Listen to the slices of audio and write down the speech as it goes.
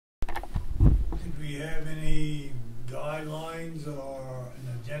we have any guidelines or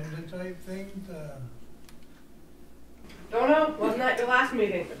an agenda type thing to? Don't know, wasn't that your last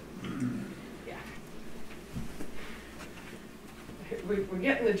meeting? Yeah. We're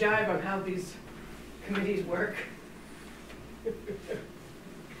getting the jive on how these committees work.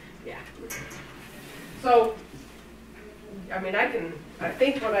 Yeah. So, I mean, I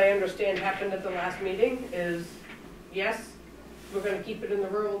think what I understand happened at the last meeting is, yes, we're gonna keep it in the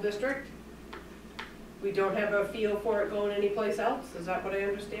rural district. We don't have a feel for it going anyplace else, is that what I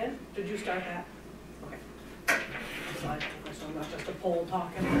understand? Did you start that? Okay. So I'm not just a poll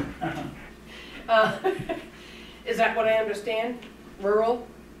talking. Is that what I understand? Rural?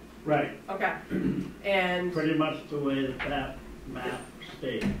 Right. Okay. And Pretty much the way that map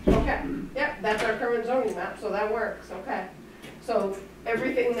states. okay, yeah, that's our current zoning map, so that works, okay. So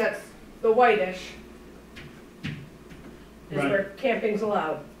everything that's the whitish is Right. where camping's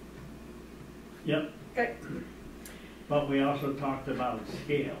allowed. Yep. Okay. But we also talked about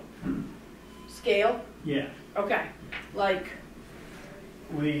scale. Scale? Yeah. Okay. Like,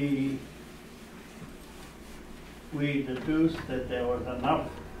 We deduced that there was enough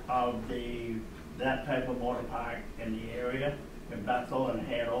of that type of motor park in the area, in Bethel and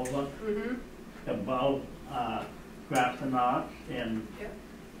Hanover, above Grafton Arch, and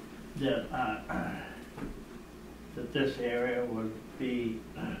yep. that this area would be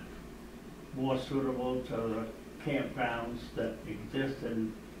more suitable to the campgrounds that exist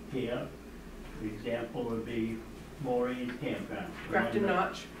in here. The example would be Maureen's campground. Grafton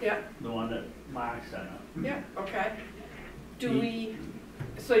Notch, yeah. The one that Mark set up. Yeah, okay.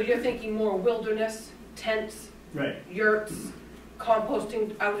 So you're thinking more wilderness, tents, Right. yurts,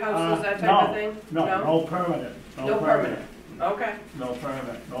 composting outhouses, that type of thing? No permanent. No permanent. Okay, No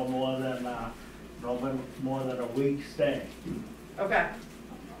permanent, no more than a week stay. okay,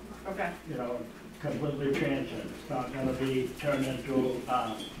 okay. You know, completely transient. It's not gonna be turned into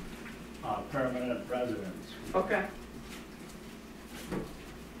permanent residence. Okay,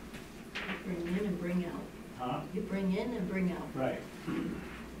 Bring in and bring out. Huh? You bring in and bring out. Right.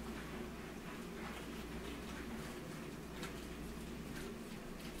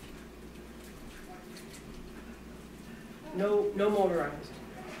 no motorized.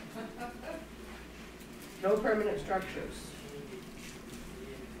 No permanent structures.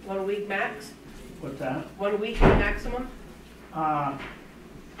 1 week max? What's that? 1 week maximum? 1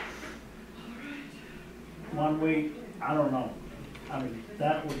 week, I don't know. I mean,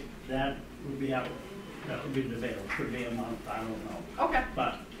 that would be out, that would be debatable. Could be a month, I don't know. Okay,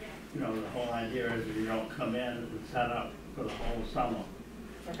 But, you know, the whole idea is that you don't come in and set up for the whole summer.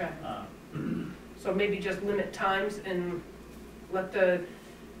 okay. So maybe just limit times and let the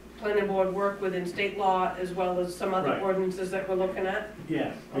planning board work within state law as well as some other Right. ordinances that we're looking at?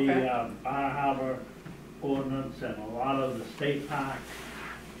 Yes, Okay. the Bar Harbor ordinance and a lot of the state park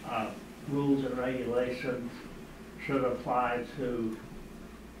rules and regulations should apply to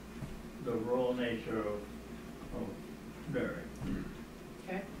the rural nature of Newry.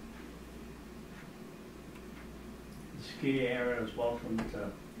 Okay, The ski area is welcome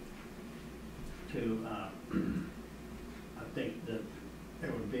to I think that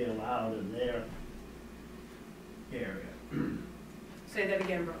it would be allowed in their area. say that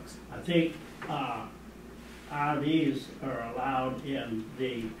again, Brooks. I think RVs are allowed in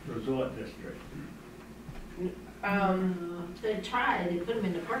the resort district. They tried, they put them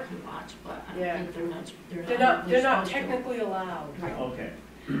in the parking lots, but I Yeah. don't think they're They're not. not supposed to. technically allowed. Right. Okay.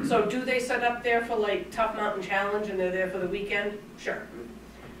 So do they set up there for like Tough Mountain Challenge and they're there for the weekend? Sure.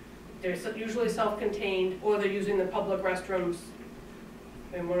 They're usually self-contained, or they're using the public restrooms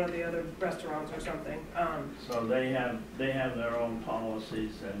in one of the other restaurants or something. So they have their own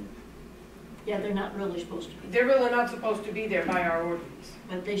policies and, Yeah, they're not really supposed to be, They're really not supposed to be there by our ordinance.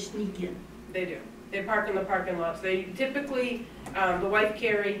 but they sneak in. They do. They park in the parking lots. They typically, the Wife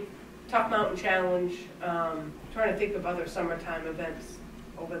Carry, Tough Mountain Challenge, trying to think of other summertime events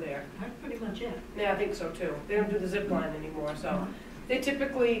over there. That's pretty much it. Yeah, I think so too. They don't do the zip line anymore, so. They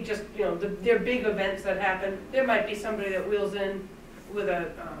typically just, you know, they're big events that happen. There might be somebody that wheels in with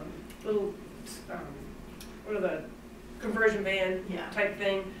a little, what are the, conversion van Yeah. type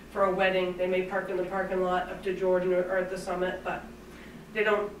thing for a wedding. They may park in the parking lot up to Jordan or at the Summit, but they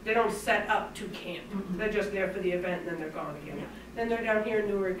don't set up to camp. Mm-mm. They're just there for the event and then they're gone again. Yeah. Then they're down here in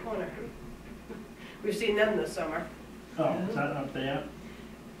Newry Corner. We've seen them this summer. oh, is that up there?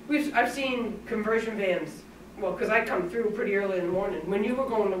 I've seen conversion vans, well, because I come through pretty early in the morning. When you were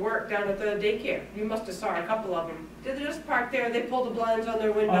going to work down at the daycare, you must have saw a couple of them. Did they just park there, they pull the blinds on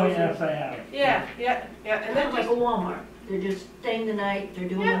their windows? Oh, yes, I have. Yeah, and Kind then of like just, a Walmart. they're just staying the night, they're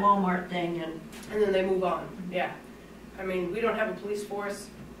doing the Yeah. Walmart thing and. And then they move on, yeah. I mean, we don't have a police force.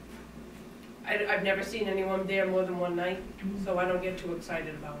 I've never seen anyone there more than one night, so I don't get too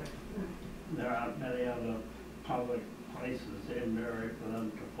excited about it. There aren't many other public places in Newry for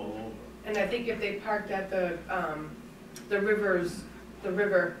them to pull over. And I think if they parked at the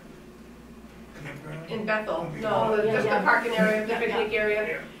river Campground? in Bethel, Oh, no, yeah, just the yeah. parking area, the Yeah, picnic area.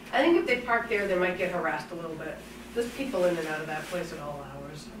 Yeah. I think if they park there, they might get harassed a little bit. There's people in and out of that place at all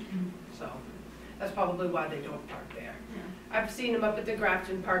hours, so that's probably why they don't park there. I've seen them up at the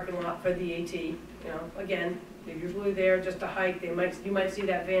Grafton parking lot for the AT, you know, again, they're usually there just to hike. You might see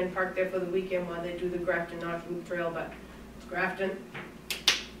that van parked there for the weekend while they do the Grafton Notch Loop Trail, but it's Grafton,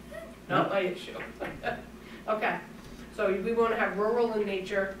 not my issue. Okay, so we want to have rural in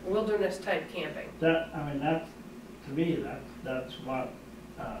nature, wilderness type camping. That, I mean, that's, to me, that's what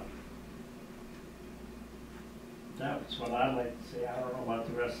I'd like to see. I don't know about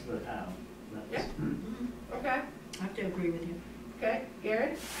the rest of the town. That's- Okay, I have to agree with you. okay,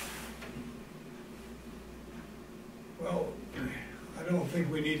 Gary? Well, I don't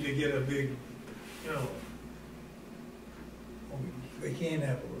think we need to get a big, you know, they can't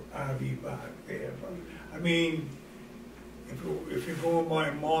have an RV park there, but, I mean, if you're going by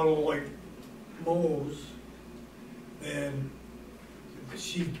a model like Mo's, then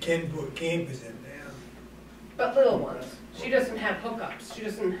she can put campers in there. But little ones. She doesn't have hookups. She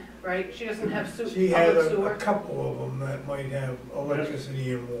doesn't, right? She doesn't have She had public a sewer. couple of them that might have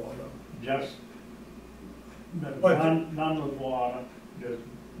electricity and water. Just, But- none with water, there's,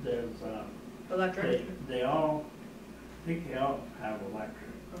 Electric. they all, I think they all have electric.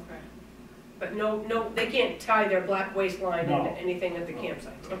 Okay. But no, they can't tie their black waste line No. into anything at the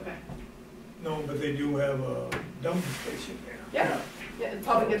campsites. Okay. No, but they do have a dumping station there. Yeah. Yeah, it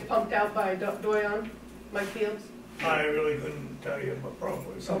probably gets pumped out by Doyon, Mike Fields. I really couldn't tell you, but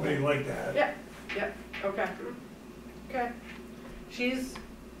probably somebody like that. Yeah, yeah, okay. Okay. She's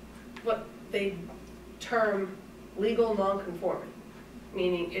what they term legal non-conforming,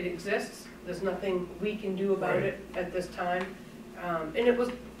 meaning it exists, there's nothing we can do about Right. it at this time. And it was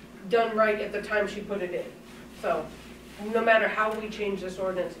done right at the time she put it in. So, no matter how we change this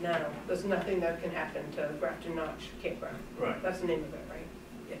ordinance now, there's nothing that can happen to Grafton Notch Campground. Right. That's the name of it, right?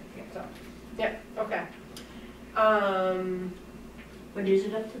 Yeah, so, yeah, okay. But is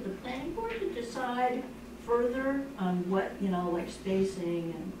it up to the planning board to decide further on what, you know, like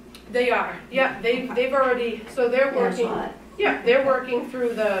spacing and? They are, yeah, they've already, so they're Yeah, I working, saw it. yeah, they're working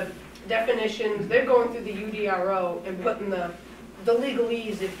through the definitions, they're going through the UDRO and putting the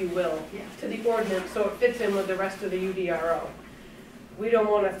legalese, if you will, Yeah. to the ordinance, so it fits in with the rest of the UDRO. We don't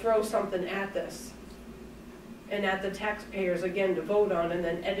wanna throw something at this and at the taxpayers again to vote on and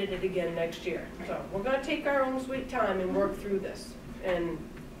then edit it again next year. So we're gonna take our own sweet time and work through this and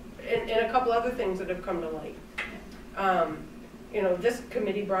a couple other things that have come to light. You know, this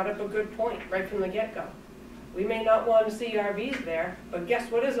committee brought up a good point right from the get-go. We may not want to see RVs there, but guess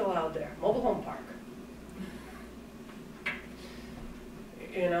what is allowed there? Mobile home park.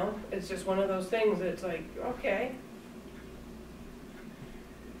 You know, it's just one of those things that's like, okay.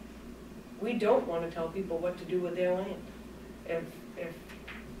 We don't want to tell people what to do with their land. If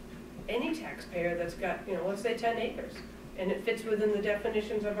any taxpayer that's got, you know, let's say 10 acres, and it fits within the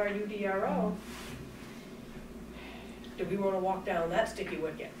definitions of our UDRO, do we want to walk down that sticky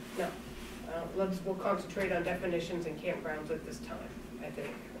wicket? No. We'll concentrate on definitions and campgrounds at this time, I think.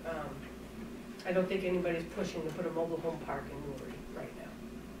 I don't think anybody's pushing to put a mobile home park in Newry right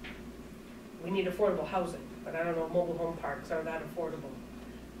now. We need affordable housing, but I don't know if mobile home parks are that affordable.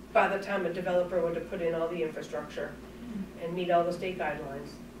 By the time a developer were to put in all the infrastructure and meet all the state guidelines,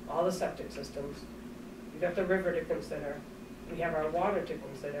 all the septic systems, we've got the river to consider, we have our water to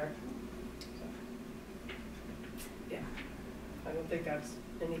consider. So, yeah, I don't think that's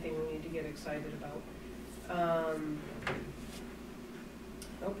anything we need to get excited about.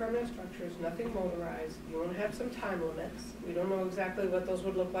 No permanent structures, nothing motorized. You want to have some time limits. We don't know exactly what those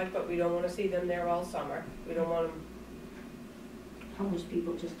would look like, but we don't want to see them there all summer. We don't want them. Homeless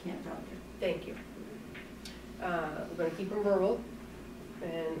people just camped out there. Thank you. We're going to keep them rural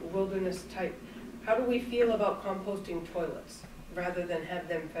and wilderness type. How do we feel about composting toilets rather than have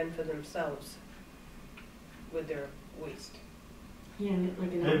them fend for themselves with their waste? Yeah,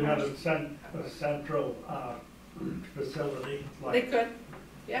 like in They've the got house. a central facility, They like, could,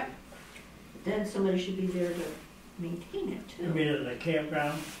 yeah. Then somebody should be there to maintain it you too. mean in the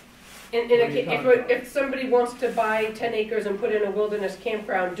campground? And What are you talking about? if somebody wants to buy 10 acres and put in a wilderness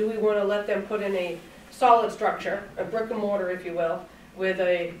campground, do we want to let them put in a solid structure, a brick and mortar, if you will, with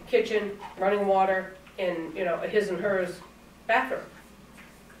a kitchen, running water, in, you know, a his and hers bathroom.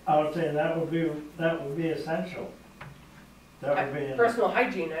 I would say that would be essential. That would be, Personal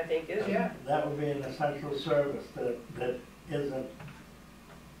hygiene, I think, is, yeah. that would be an essential service that isn't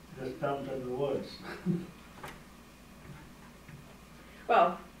just dumped in the woods.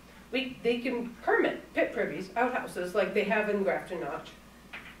 Well, they can permit pit privies, outhouses, like they have in Grafton Notch.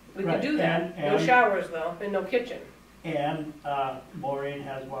 We can Right, do that. No and- showers though, and no kitchen. And Maureen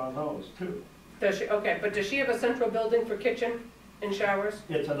has one of those too. Does she, okay, but does she have a central building for kitchen and showers?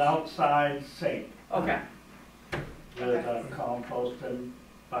 It's an outside sink Okay, with a composting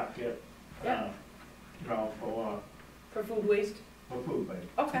bucket, Yeah. you know, for food waste? for food waste.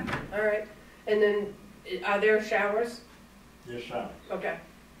 Okay, all right. And then, are there showers? Just shower. Okay.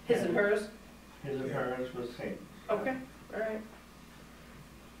 His and hers? His and hers was sink. Okay, all right.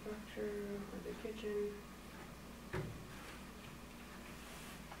 Structure for the kitchen.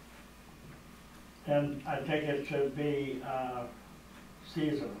 And I think it should be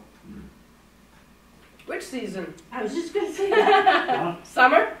seasonal. Which season? I was just gonna say that. Huh?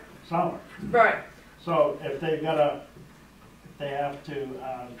 Summer? Summer. Right. So if they have to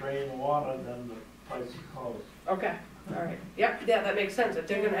drain the water, then the place is closed. Okay, all right. Yep, yeah, that makes sense. If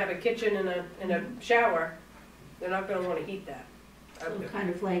they're gonna have a kitchen and a shower, they're not gonna wanna heat that. So kind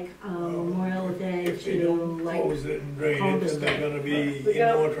of like Memorial Day If they to don't like, close it and drain it, Columbus then they're Day. gonna be They're in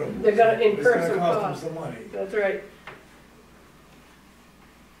gonna- more trouble. they're gonna incur It's some gonna cost cost. them some money. That's right.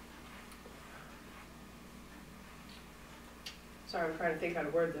 Sorry, I'm trying to think how to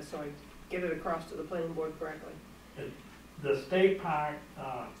word this so I get it across to the planning board correctly. The state park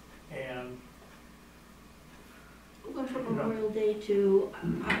and we're going from Memorial Day to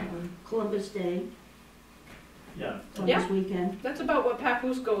Columbus Day, yeah, Columbus weekend. That's about what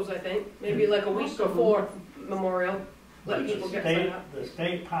Papoose goes, I think, maybe like a week Also- before Memorial, let the people get set up.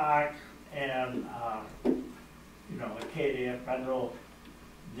 state park and you know, Acadia Federal,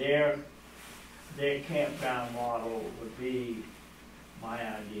 their campground model would be my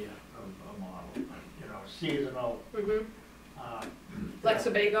idea of a model. You know, seasonal. Mm-hmm. Uh, Like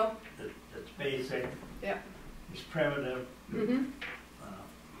Sebago? It's basic. Yeah. It's primitive. Mm-hmm,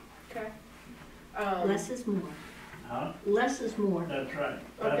 Uh, okay. Less is more. huh? Less is more. That's right.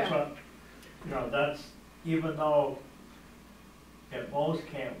 Okay. That's what, you know, that's, even though at most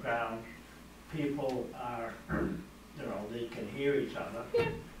campgrounds, people are, you know, they can hear each other. Yeah.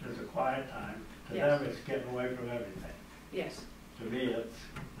 There's a quiet time. To Yes. them, it's getting away from everything. Yes, To me, it's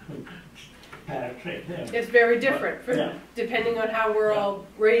penetrate them. it's very different, Yeah. depending on how we're all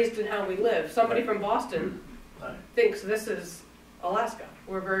raised and how we live. Somebody from Boston Right. thinks this is Alaska.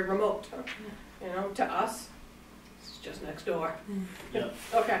 We're very remote, you know, to us, it's just next door. Yeah.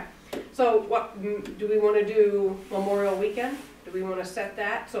 Okay, so what, do we want to do Memorial Weekend? Do we want to set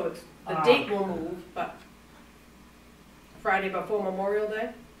that, so it's, the date will move, but Friday before Memorial Day?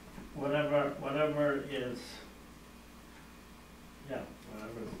 Whatever is, yeah,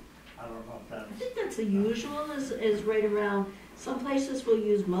 whatever, I don't know if I that's, think that's the usual is right around, some places will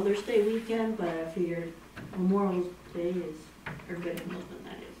use Mother's Day weekend, but I figure Memorial Day is, everybody knows when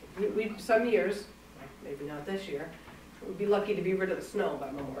that is. We, some years, maybe not this year, we'd be lucky to be rid of the snow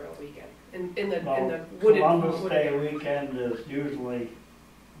by Memorial Weekend, in the well, wooded. Columbus wooded Day area. weekend is usually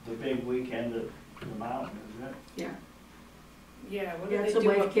the big weekend at the mountain, isn't it? Yeah, Yeah, what do that's they the do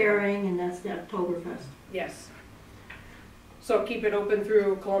wife up there? carrying and that's the Oktoberfest. Yes. So keep it open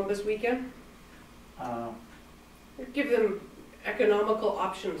through Columbus Weekend? Uh, Give them economical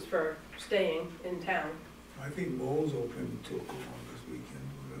options for staying in town. I think Mo's open until Columbus weekend,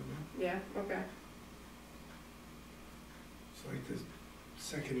 whatever. Yeah, okay. It's like the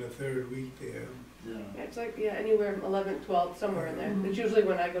second or third week there. yeah. It's like, yeah, anywhere 11th, 12th, somewhere in there. Mhm. It's usually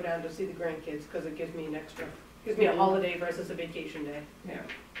when I go down to see the grandkids, because it gives me an extra, gives me a holiday versus a vacation day. Yeah,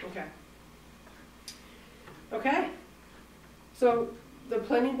 okay. Okay. So the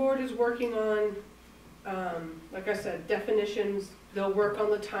planning board is working on, like I said, definitions. They'll work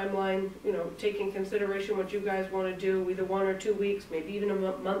on the timeline, you know, take in consideration what you guys want to do, either 1 or 2 weeks, maybe even a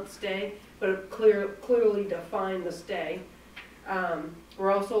month stay, but clearly define the stay.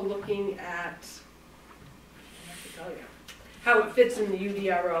 We're also looking at, I have to tell you, how it fits in the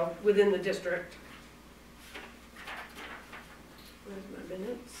UDRO within the district. Where's my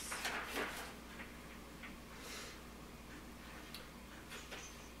minutes?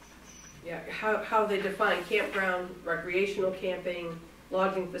 Yeah, how they define campground, recreational camping,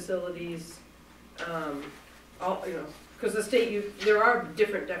 lodging facilities, all, you know, because the state, there are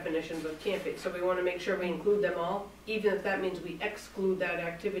different definitions of camping, so we want to make sure we include them all, even if that means we exclude that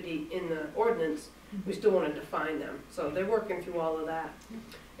activity in the ordinance, we still want to define them. So they're working through all of that.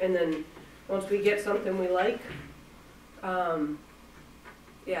 And then once we get something we like.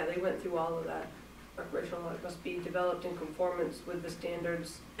 Yeah, they went through all of that. Recreational lot must be developed in conformance with the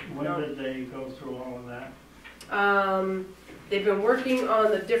standards. When did they go through all of that? They've been working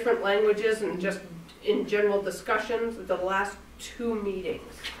on the different languages and just in general discussions at the last 2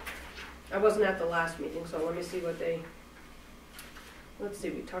 meetings. I wasn't at the last meeting, so let me see what they, let's see,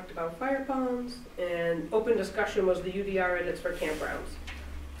 we talked about fire ponds, and open discussion was the UDR edits for campgrounds.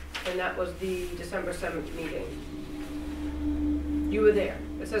 And that was the December 7th meeting. You were there.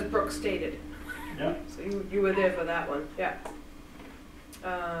 It says Brooke stated. Yeah. So you were there for that one, yeah.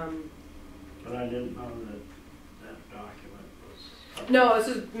 But I didn't know that document was. No, this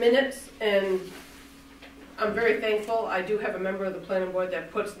is minutes, and I'm very thankful. I do have a member of the planning board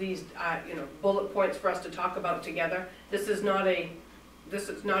that puts these, bullet points for us to talk about together. This is not a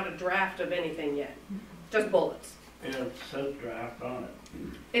draft of anything yet, just bullets. It says draft on it.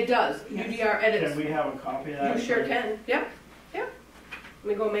 It does, Yes. UDR edits. Can we have a copy of that? You sure can, yeah. Let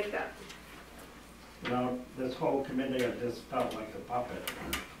me go make that. You know, this whole committee, I just felt like a puppet.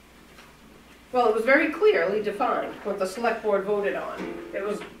 Well, it was very clearly defined what the select board voted on. It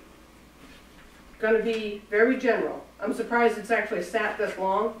was gonna be very general. I'm surprised it's actually sat this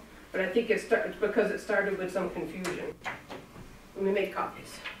long, but I think it's because it started with some confusion. Let me make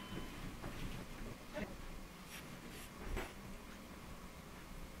copies.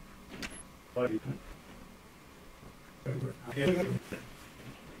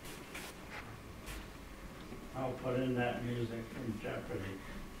 I'll put in that music from Jeopardy.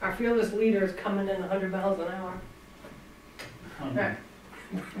 Our fearless leader is coming in 100 miles an hour. All right,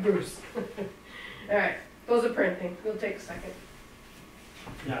 Bruce. All right, those are printing. It'll take a second.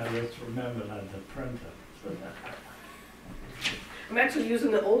 Yeah, let's remember that the printer. I'm actually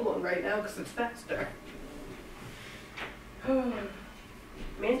using the old one right now because it's faster.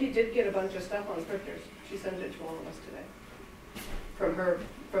 Mandy did get a bunch of stuff on printers. She sent it to all of us today.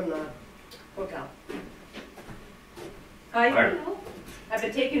 From the hotel. Hi. Hi. I've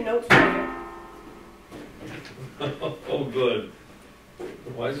been taking notes for you. Oh, good.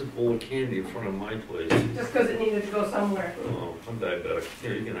 Why is a bowl of candy in front of my place? Just because it needed to go somewhere. Oh, I'm diabetic.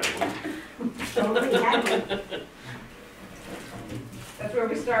 Here, you can have one. Somebody had one. That's where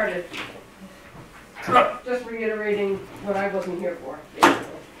we started. Just reiterating what I wasn't here for.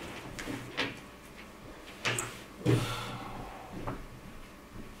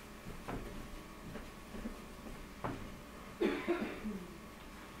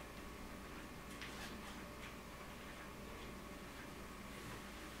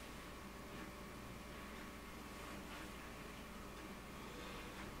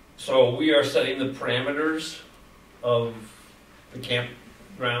 So we are setting the parameters of the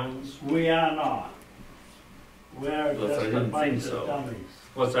campgrounds. We are not. We're Yes, I just a didn't bunch think of so. dummies.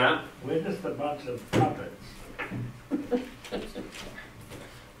 What's that? We're just a bunch of puppets.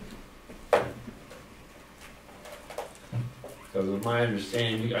 Because of my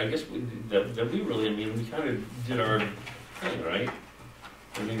understanding, I guess we kind of did our thing, right?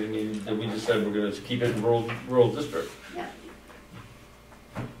 That we just said we're gonna keep it in rural district. Yeah.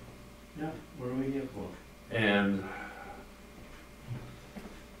 Yeah, what are we here for? And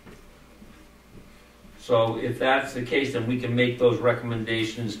so if that's the case, then we can make those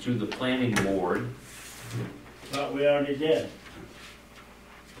recommendations to the planning board. But we already did.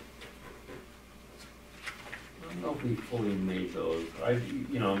 I don't know if we fully made those.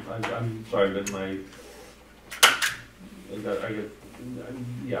 I'm sorry, but I'm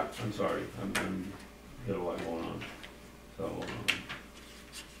sorry. I'm got a lot going on. So,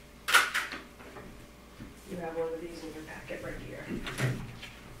 You have one of these in your packet right here.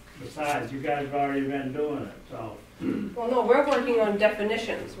 Besides, you guys have already been doing it, so. Well, no, we're working on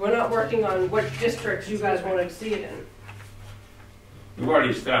definitions. We're not working on what districts you guys want to see it in. we've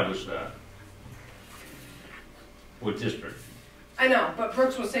already established that. What district? I know, but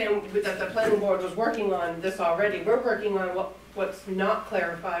Brooks was saying that the planning board was working on this already. We're working on what's not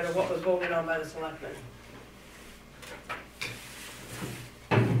clarified or what was voted on by the selectmen.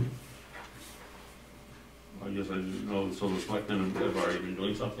 I guess I didn't know, so the selectmen have already been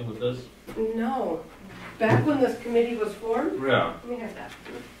doing something with this? No. Back when this committee was formed, Yeah. let me have that.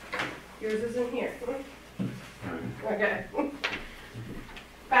 Yours is in here. Alright. Okay.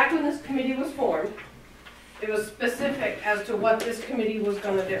 Back when this committee was formed, it was specific as to what this committee was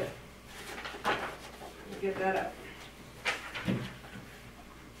gonna do. Let me get that up. I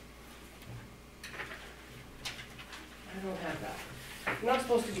don't have that. I'm not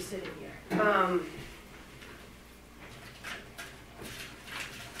supposed to be sitting here.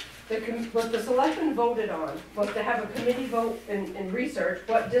 What the selectmen voted on was to have a committee vote and research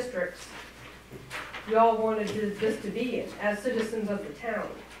what districts y'all wanted this to be in, as citizens of the town.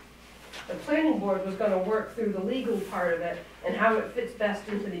 The planning board was gonna work through the legal part of it and how it fits best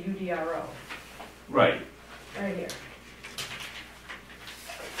into the UDRO, Right. right here.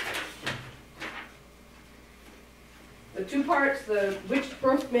 The two parts, which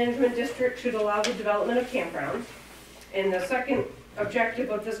growth management district should allow the development of campgrounds. And the second objective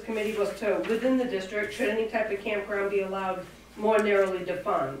of this committee was to, within the district, should any type of campground be allowed more narrowly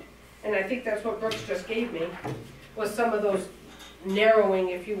defined? And I think that's what Brooks just gave me, was some of those narrowing,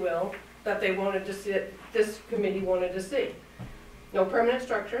 if you will, that they wanted to see, this committee wanted to see. No permanent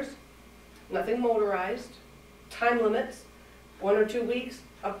structures, nothing motorized, time limits, 1 or 2 weeks,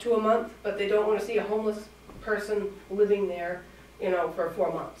 up to a month, but they don't want to see a homeless person living there, for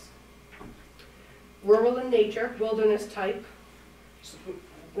 4 months. Rural in nature, wilderness type,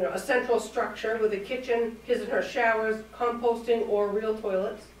 a central structure with a kitchen, his and her showers, composting, or real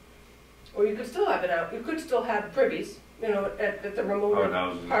toilets. Or you could still have it out, you could still have privies, at the remote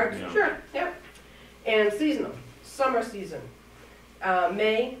parts, sure, yeah. And seasonal, summer season,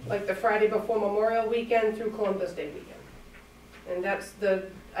 May, like the Friday before Memorial Weekend through Columbus Day weekend. And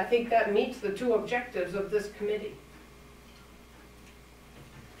I think that meets the two objectives of this committee.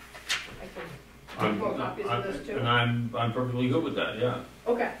 I can make more copies of this too. And I'm perfectly good with that, yeah,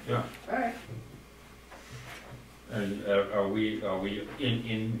 Okay, yeah. all right. And are we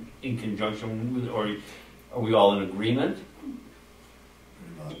in conjunction with, or are we all in agreement?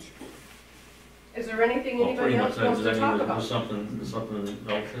 Pretty much. Is there anything Well, anybody pretty else much, wants does to that talk mean about? there's something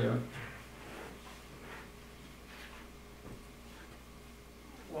else there?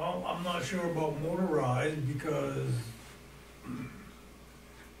 Well, I'm not sure about motorized because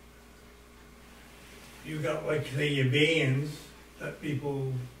you got, like, say, your vans that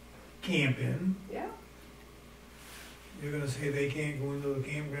people camp in. Yeah, You're gonna say they can't go into the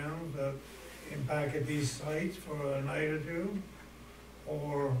campground that impact at these sites for a night or two?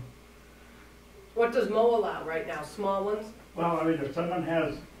 Or, what does Mo allow right now, small ones? Well, I mean, if someone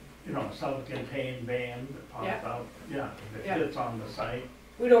has, a self-contained van that pops Yeah. out, yeah, if Yeah. it fits on the site,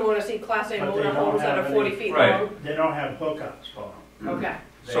 We don't wanna see Class A But they don't motorhomes that have are 40 any- feet Right. long. they don't have hookups for them. Okay,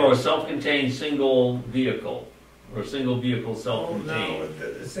 So a self-contained single vehicle, or single vehicle oh, self-contained? no,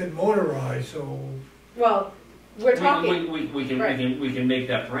 it said motorized, so, well, we're talking, We can make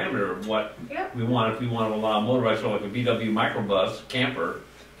that parameter of what yeah, we want, if we want to allow motorized, so like a VW microbus camper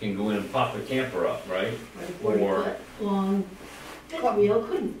can go in and pop the camper up, right? A 40-foot long fifth Club. wheel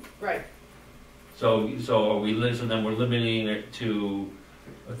couldn't. right. So are we, so then we're limiting it to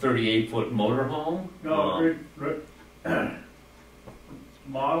a 38-foot motorhome? No,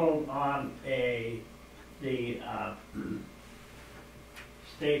 modeled on the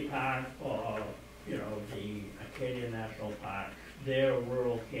state park or, the Acadia National Park, they're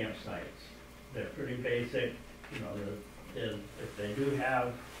rural campsites. They're pretty basic, if they do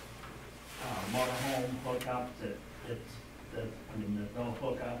have motorhome hookups, there's no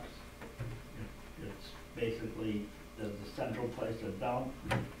hookups. It's basically, there's a central place to dump,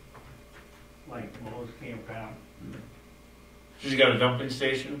 like most campground. She's got a dumping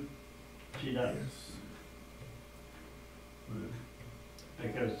station? She does, yes.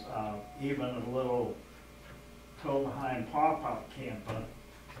 because even a little tow-behind pop-up camper,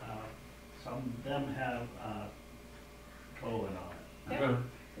 some of them have towing on it, Yeah.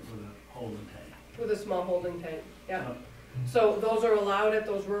 with a holding tank. With a small holding tank, yeah. Uh, So those are allowed at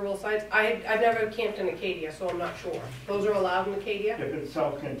those rural sites? I've never camped in Acadia, so I'm not sure. Those are allowed in Acadia? If it's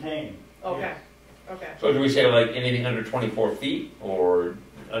self-contained. Okay, yes. okay. So do we say like anything under 24 feet or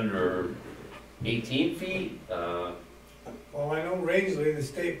under 18 feet? Well, I know Rangeley, the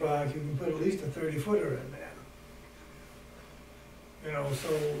state park, you can put at least a 30-footer in there. So,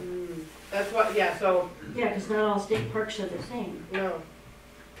 That's what, yeah, so, Yeah, because not all state parks are the same. no.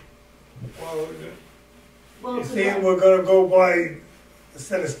 well, Well, you it's say about- we're gonna go by,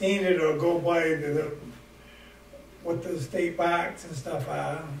 set a standard or go by what the state parks and stuff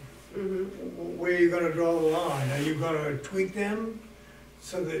are, Mm-hmm. where are you gonna draw the line? Are you gonna tweak them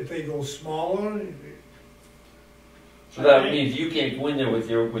so that they go smaller? So that means you can't go in there with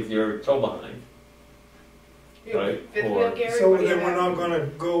your tow behind. Right, Fifth or- wheel, Gary, So what do you then we're have? not gonna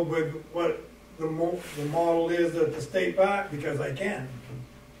go with what the model is at the state park, because I can.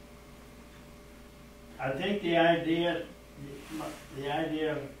 I think my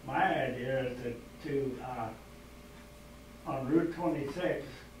idea is to on Route 26,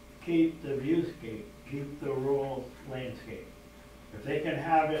 keep the viewscape, keep the rural landscape. If they can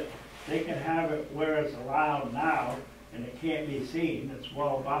have it where it's allowed now, and it can't be seen, it's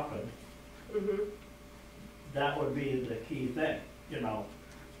well buffered, Mhm. that would be the key thing,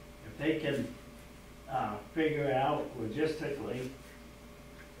 If they can figure out logistically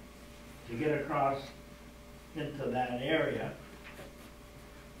to get across into that area.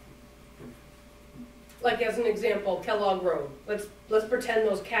 Like as an example, Kellogg Road. Let's pretend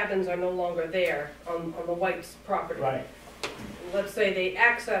those cabins are no longer there on the White's property. Right, Let's say they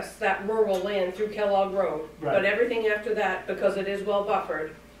access that rural land through Kellogg Road, but Right. everything after that, because it is well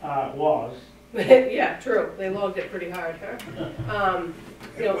buffered. was. Yeah, true, they logged it pretty hard, huh?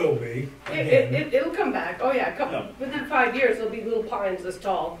 You It know, will be. it'll come back, oh yeah, Yeah. within 5 years, there'll be little pines this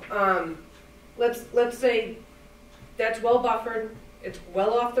tall. Let's say that's well buffered, it's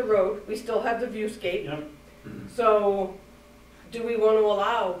well off the road, we still have the viewscape. Yep. So, do we want to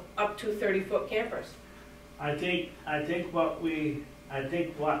allow up to 30-foot campers? I think what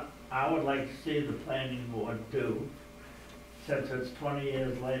I would like to see the planning board do, since it's 20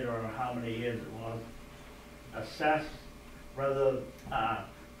 years later or how many years it was, assess whether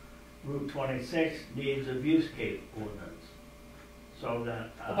Route 26 needs a viewscape ordinance. So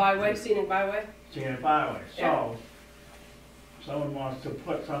that. A byway, scenic byway? Scenic byway. Yeah. So, someone wants to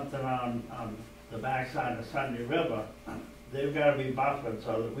put something on the backside of Sunday River, they've got to be buffered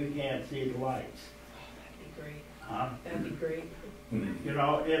so that we can't see the lights. That'd be great, Huh? that'd be great. You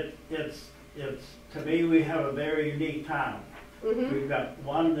know, it's, to me, we have a very unique town. Mm-hmm, We've got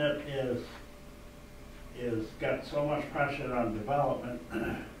one that is got so much pressure on development.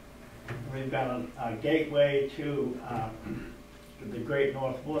 We've got a gateway to the Great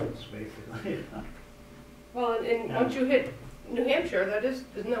North Woods, basically. well, and Yeah. once you hit New Hampshire,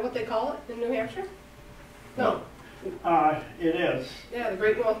 isn't that what they call it in New Hampshire? No, It is. yeah, the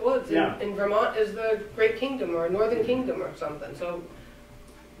Great North Woods Yeah. in Vermont is the Great Kingdom or Northern Kingdom or something, so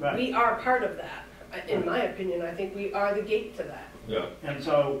Right. we are part of that. In my opinion, I think we are the gate to that. Yeah. And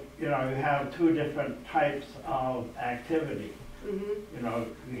so, you know, you have two different types of activity. Mm-hmm, You know,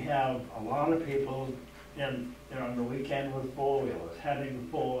 you have a lot of people on the weekend with four-wheelers heading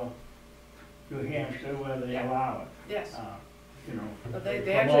for New Hampshire where they Yeah. allow it. yes. You know, But they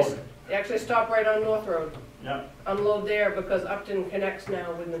promote actually, it. they actually stop right on North Road, Yep, unload there because Upton connects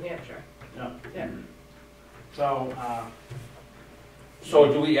now with New Hampshire. yep. Yeah. So,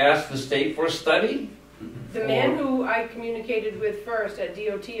 So do we ask the state for a study? The man who I communicated with first at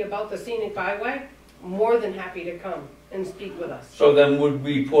DOT about the scenic byway, more than happy to come and speak with us. So then would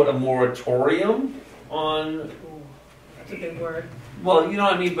we put a moratorium on, Ooh, that's a big word. well, you know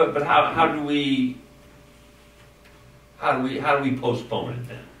what I mean, but how do we postpone it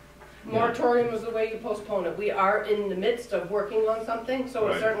then? Moratorium is the way you postpone it. We are in the midst of working on something, so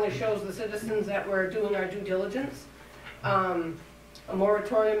it Right. certainly shows the citizens that we're doing our due diligence. A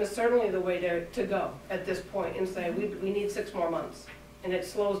moratorium is certainly the way to go at this point and say, we need 6 more months. And it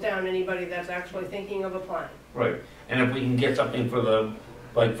slows down anybody that's actually thinking of applying. Right, and if we can get something for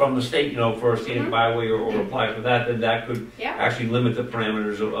from the state, you know, for a scenic Mhm. byway or apply for that, then that could Yeah, actually limit the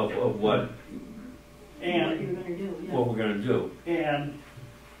parameters of what What and, you're gonna do, yeah. we're gonna do. and,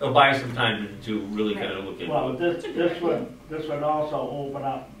 It'll buy us some time to really kind of look into well, it. this would also open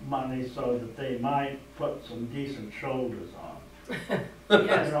up money so that they might put some decent shoulders on. You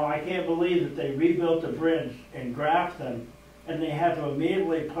yes, know, I can't believe that they rebuilt the bridge in Grafton, and they had to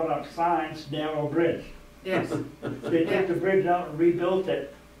immediately put up signs, narrow bridge. yes, They took the bridge out and rebuilt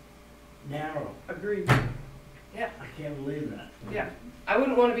it narrow. agreed. I can't believe that. Yeah, I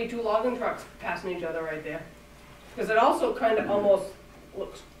wouldn't want to be 2 logging trucks passing each other right there. Because it also kind of almost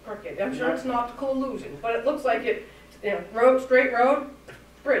looks crooked. I'm sure it's an optical illusion, but it looks like it, straight road,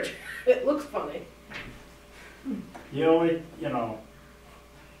 bridge. It looks funny. The only, you know,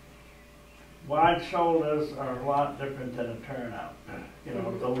 wide shoulders are a lot different than a turnout. You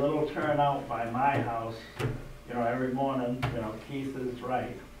know, the little turnout by my house, you know, every morning, you know, Keith is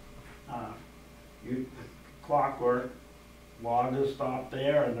right. Clockwork, loggers stop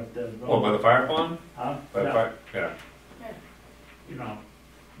there, and if there's no. Oh, by the fire pond? Huh? By the Yeah. fire, yeah. You know,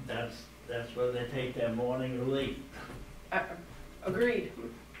 that's where they take their morning relief. Agreed.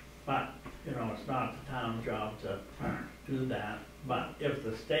 But, you know, it's not the town's job to do that. But if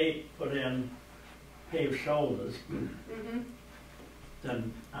the state put in paved shoulders, Mm-hmm.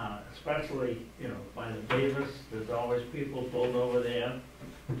 then especially, you know, by the Davis, there's always people pulled over there,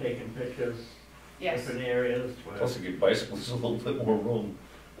 taking pictures, Yes. different areas where. Plus, to give bicycles a little bit more room.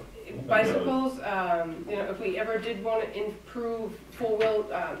 Bicycles, if we ever did want to improve four-wheel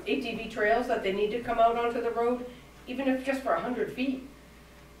ATV trails, that they need to come out onto the road, even if just for 100 feet.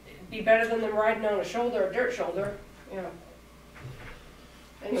 It'd be better than them riding on a dirt shoulder, you know.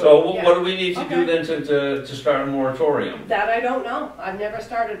 Anyway, So yeah. what do we need to do Okay. then to start a moratorium? That I don't know. I've never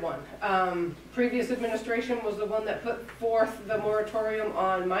started one. Previous administration was the one that put forth the moratorium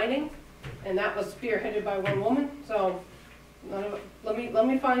on mining. and that was spearheaded by one woman, so none of it, let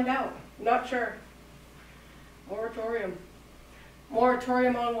me find out, not sure. Moratorium.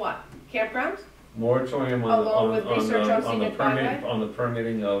 Moratorium on what? Campgrounds? Moratorium Along with research on scenic byway? on the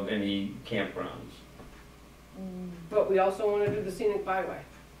permitting of any campgrounds. But we also wanna do the scenic byway.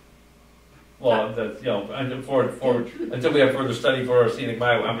 Well, that's, you know, until we have further study for our scenic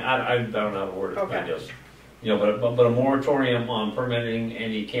byway, I mean, I don't know how to word it, I Okay. guess. You know, but a moratorium on permitting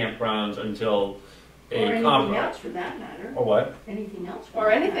any campgrounds until Or a anything compromise. else for that matter. Or what? Anything else for Or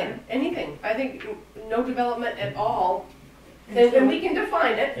that anything, matter. anything. I think no development at all. And we can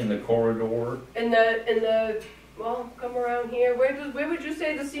define it In the corridor, in the, well, come around here. Where would you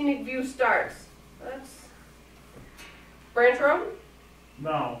say the scenic view starts? That's Branch Road?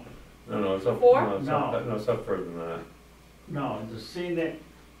 No, no, it's up, Four? no, it's up further than that. no, the scenic,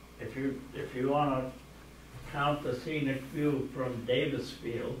 if you wanna count the scenic view from Davis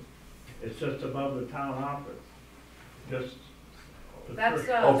Field, it's just above the town office. Just. the That's,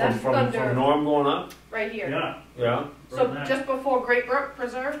 first- that's From Thunder, Norm going up? right here. Yeah. Yeah, So from that- just before Great Brook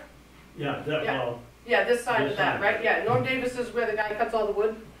Preserve? Yeah, that, Yeah. well. Yeah, this side This of that, side. right? Yeah, Norm Davis is where the guy cuts all the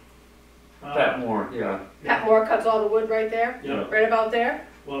wood. Patmore, yeah. Pat Moore cuts all the wood right there, Yeah, right about there,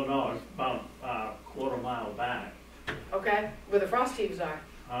 well, no, it's about a quarter mile back, okay? Where the frost heaves are,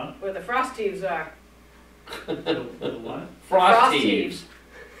 huh? where the frost heaves are. The what? Frost heaves.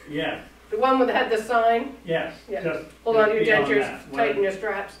 Yeah, The one that had the sign, yes, Yeah. just. hold on to your beyond dentures, that, tighten your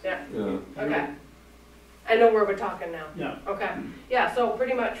straps, yeah, Yeah. okay. I know where we're talking now, Yeah, okay. Yeah, so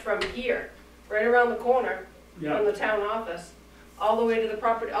pretty much from here, right around the corner from yeah, the town office, all the way to the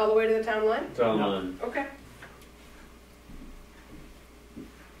property, all the way to the town line? Town Yeah. line. Okay.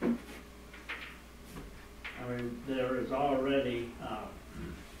 I mean, there is already,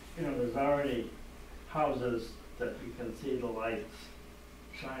 there's already houses that you can see the lights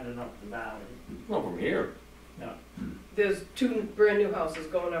shining up the valley. Well, from here. There's two brand new houses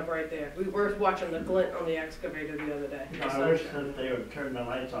going up right there. We were watching the glint on the excavator the other day. the I wish sunshine. that they would turn the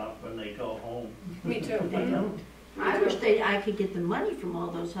lights off when they go home. Me too. They don't. I wish I could get the money from all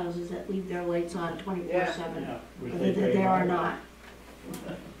those houses that leave their lights on 24/7. Yeah, which Whether pay they are more. not.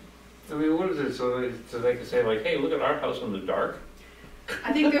 I mean, what is it, so they can say like, hey, look at our house in the dark?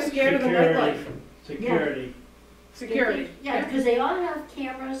 I think they're scared of the Security. nightlife. Security, Security. Yeah, because they all have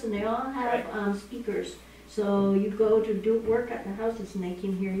cameras and they all have speakers. So you go to do work at the houses and they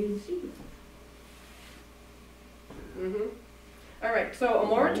can hear you and see you. Mm-hmm. All right, so a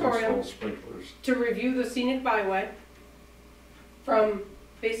moratorium Install sprinklers. to review the scenic byway from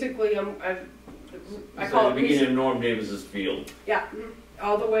basically, I So call the it, beginning of Norm Davis's field. yeah,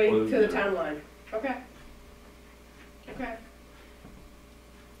 all the way Well, to the yeah. town line. Okay. Okay.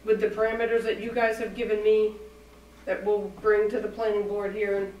 With the parameters that you guys have given me, that we'll bring to the planning board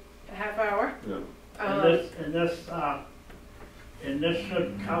here in a half hour. Yeah. and this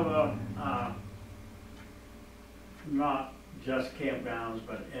should cover, not just campgrounds,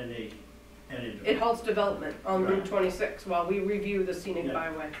 but any. It halts development on Route Right. 26 while we review the scenic Yeah.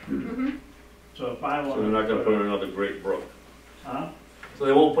 byway. Mhm. So if I want. So they're not gonna put in another Great Brook. Huh? So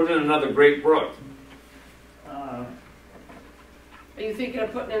they won't put in another Great Brook. Uh, Are you thinking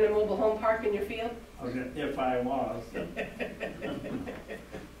of putting in a mobile home park in your field? if I was,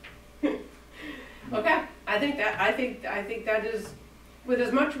 Okay, I think that is, with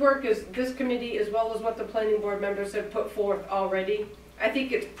as much work as this committee, as well as what the planning board members have put forth already, I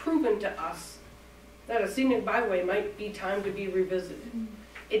think it's proven to us that a scenic byway might be time to be revisited.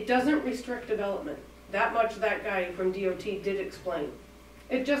 It doesn't restrict development. That much that guy from DOT did explain.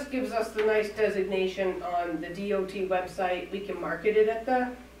 It just gives us the nice designation on the DOT website. We can market it at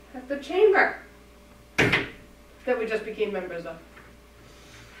the chamber that we just became members of.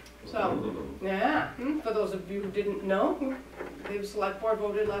 So, yeah, for those of you who didn't know, the select board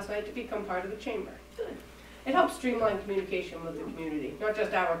voted last night to become part of the chamber. Good. It helps streamline communication with the community, not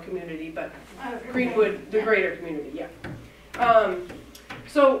just our community, but Greenwood, the greater community, yeah.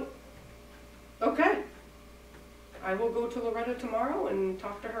 So, okay. I will go to Loretta tomorrow and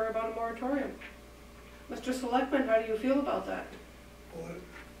talk to her about a moratorium. Mr. Selectman, how do you feel about that?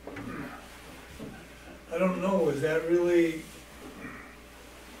 What? I don't know, is that really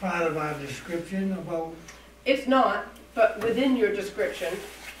part of our description about, It's not, but within your description,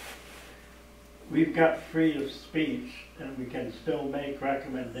 we've got freedom of speech and we can still make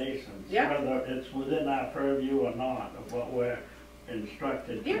recommendations. Yeah. Whether it's within our purview or not of what we're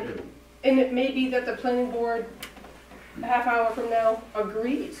instructed to Yeah. do. and it may be that the planning board, a half hour from now,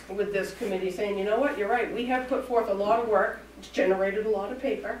 agrees with this committee, saying, you know what, you're right, we have put forth a lot of work, it's generated a lot of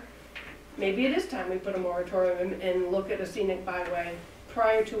paper. Maybe it is time we put a moratorium and look at a scenic byway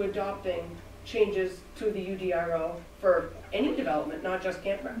prior to adopting changes to the UDRO for any development, not just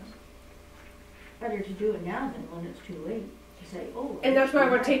campgrounds. Better to do it now than when it's too late, to say, oh. And that's why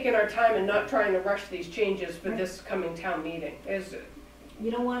we're right. taking our time and not trying to rush these changes for this coming town meeting. You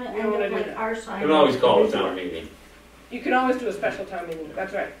don't wanna You end don't wanna up do like that. our You sign. can always call a town meeting. You can always do a special town meeting,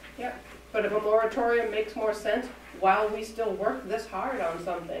 that's right, yeah. But if a moratorium makes more sense while we still work this hard on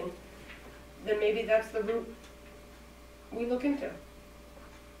something, then maybe that's the route we look into.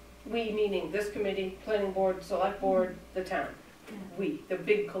 We, meaning this committee, planning board, select board, the town. We, the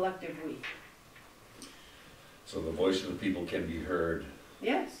big collective we. So the voice of the people can be heard.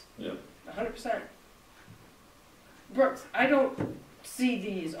 Yes. Yeah. 100%. Brooks, I don't see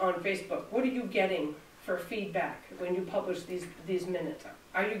these on Facebook. What are you getting for feedback when you publish these minutes?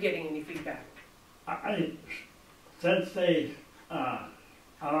 Are you getting any feedback? Since they, I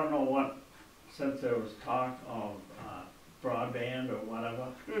don't know what, since there was talk of broadband or whatever,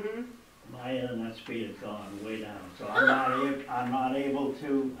 Mm-hmm. my internet speed has gone way down, so I'm not able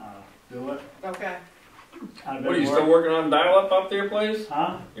to do it. Okay. I've What, are been you still working on dial-up up to your place?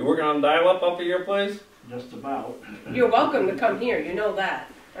 Huh? You working on dial-up up at your place? Just about. You're welcome to come here, you know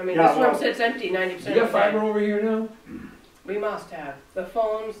that. I mean, Yeah, this room well- sits empty 90% You got of the fiber day. over here now? We must have. The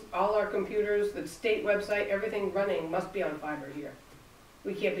phones, all our computers, the state website, everything running must be on fiber here.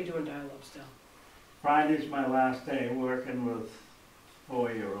 We can't be doing dial-up still. Friday's my last day working with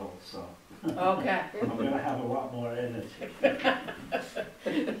 4-year-olds, so Okay. I'm gonna have a lot more energy.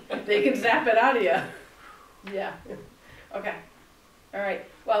 They can zap it out of you. Yeah. Okay. All right.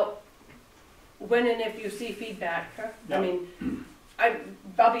 Well, when and if you see feedback, Yeah. I mean,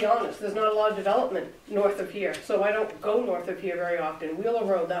 I'll be honest, there's not a lot of development north of here, so I don't go north of here very often. Wheeler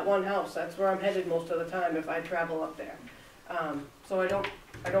Road, that one house, that's where I'm headed most of the time if I travel up there. So I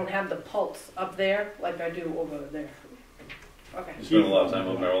don't have the pulse up there like I do over there. Okay. You spend a lot of time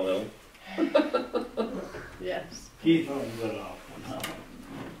on Merrill Hill. Yes. Keith owns it off.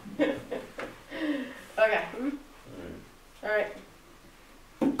 Okay. All right.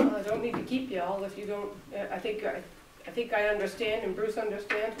 Well, I don't need to keep y'all if you don't, I think I understand and Bruce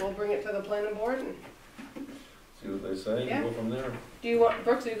understands. We'll bring it to the planning board and, See what they say, Yeah. and go from there. do you want,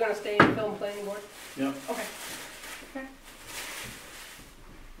 Brooks, are you gonna stay in film planning board? Yep. Okay. Okay.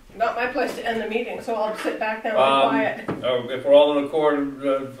 Not my place to end the meeting, so I'll sit back down and be quiet. If we're all in accord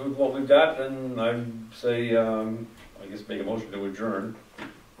with what we've got, then I'd say, I guess make a motion to adjourn.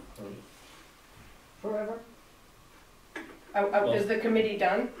 Forever? Is the committee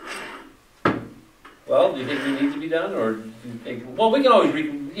done? Well, do you think we need to be done, or do you think, well, we can always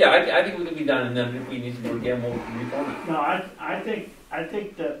I think we can be done, and then if we need to do it again, we'll reform it. No, I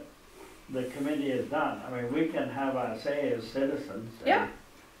think that the committee is done. I mean, we can have our say as citizens. and Yeah.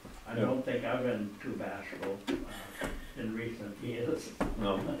 I don't think I've been too bashful in recent years.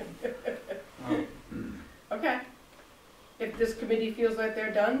 No. Okay. If this committee feels like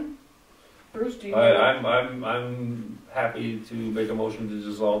they're done, Bruce, do you? I'm happy to make a motion to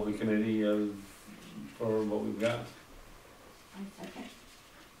dissolve the committee for what we've got. I second.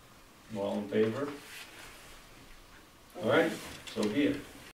 All in favor? All right, so be it.